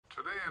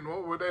And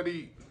what would Ed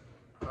eat?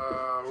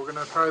 We're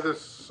gonna try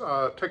this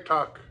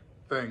TikTok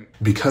thing.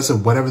 Because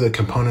of whatever the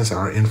components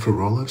are in Fruit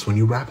Roll-Ups, when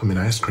you wrap them in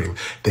ice cream,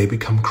 they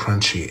become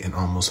crunchy in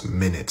almost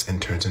minutes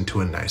and turns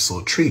into a nice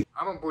little treat.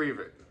 I don't believe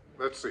it.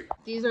 Let's see.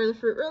 These are the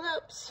Fruit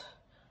Roll-Ups.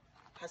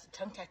 Has the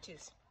tongue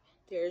tattoos.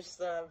 There's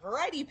the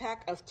variety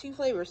pack of 2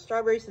 flavors,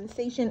 Strawberry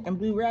Sensation and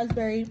Blue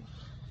Raspberry.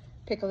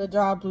 Pick of the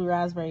draw, Blue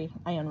Raspberry.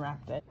 I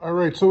unwrapped it. All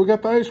right, so we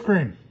got the ice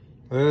cream.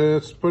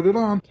 Let's put it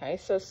on. Okay,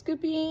 so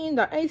scooping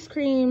the ice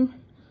cream,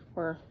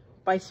 or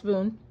by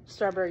spoon,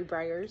 Strawberry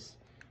Briars,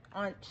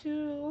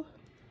 onto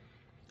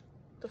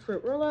the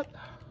Fruit Roll-Up,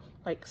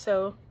 like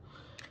so.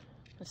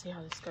 Let's see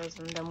how this goes,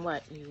 and then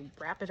what? You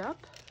wrap it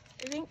up,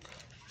 I think?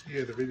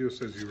 Yeah, the video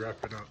says you wrap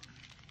it up.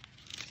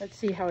 Let's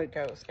see how it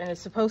goes. And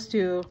it's supposed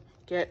to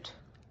get...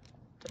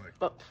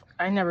 But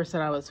I never said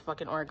I was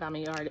fucking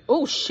origami artist.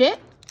 Oh, shit!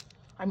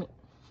 I mean...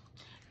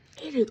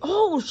 It is...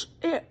 Oh,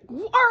 it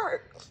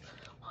works!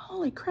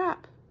 Holy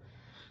crap.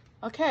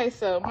 Okay,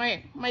 so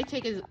my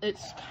take is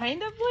it's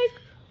kind of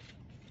like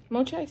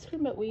mochi ice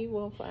cream, but we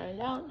will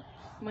find out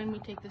when we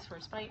take this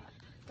first bite.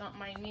 Don't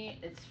mind me,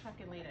 it's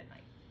fucking late at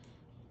night.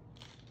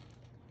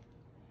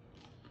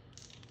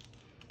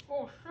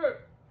 Oh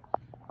shit.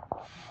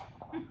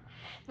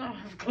 Oh,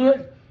 it's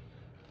good.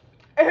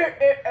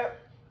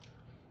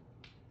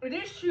 It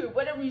is true,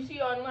 whatever you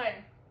see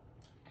online.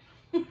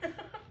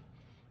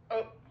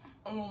 Oh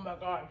my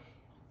god.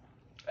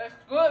 It's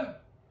good.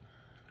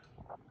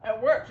 It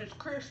works, it's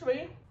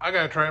crispy. I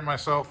gotta try it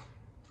myself.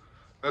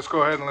 Let's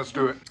go ahead and let's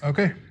do it.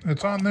 Okay,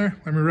 it's on there.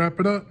 Let me wrap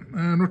it up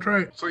and we'll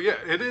try it. So yeah,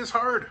 it is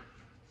hard.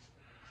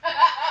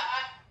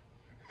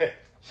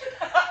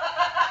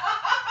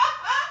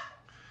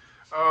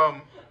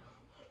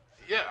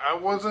 Yeah, I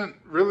wasn't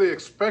really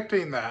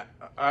expecting that.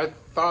 I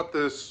thought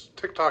this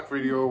TikTok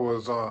video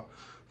was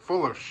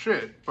full of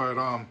shit, but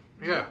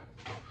yeah.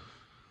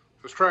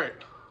 Let's try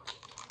it.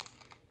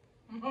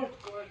 Oh,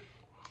 good.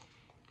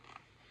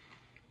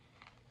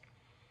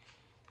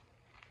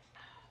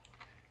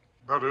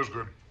 That is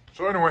good.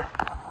 So anyway,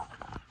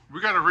 we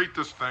gotta rate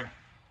this thing.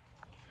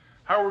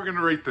 How are we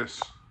gonna rate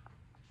this?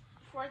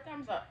 4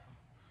 thumbs up.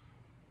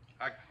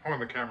 I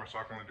hold the camera so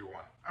I can only do 1.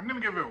 I'm gonna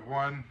give it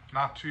 1,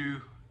 not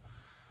 2.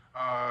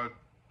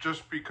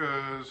 Just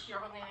because You're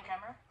holding the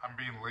camera? I'm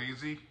being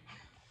lazy.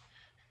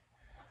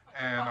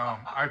 And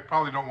I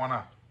probably don't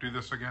wanna do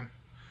this again.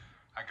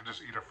 I could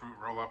just eat a fruit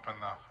roll up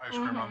and the ice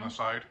cream on the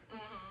side.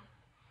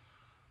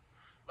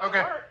 Okay.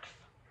 It works.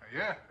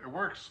 Yeah, it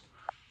works.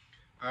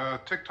 The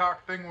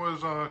TikTok thing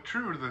was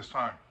true this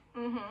time.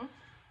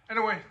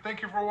 Anyway,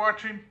 thank you for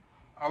watching.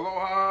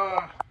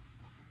 Aloha.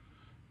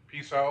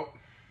 Peace out.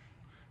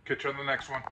 Catch you on the next one.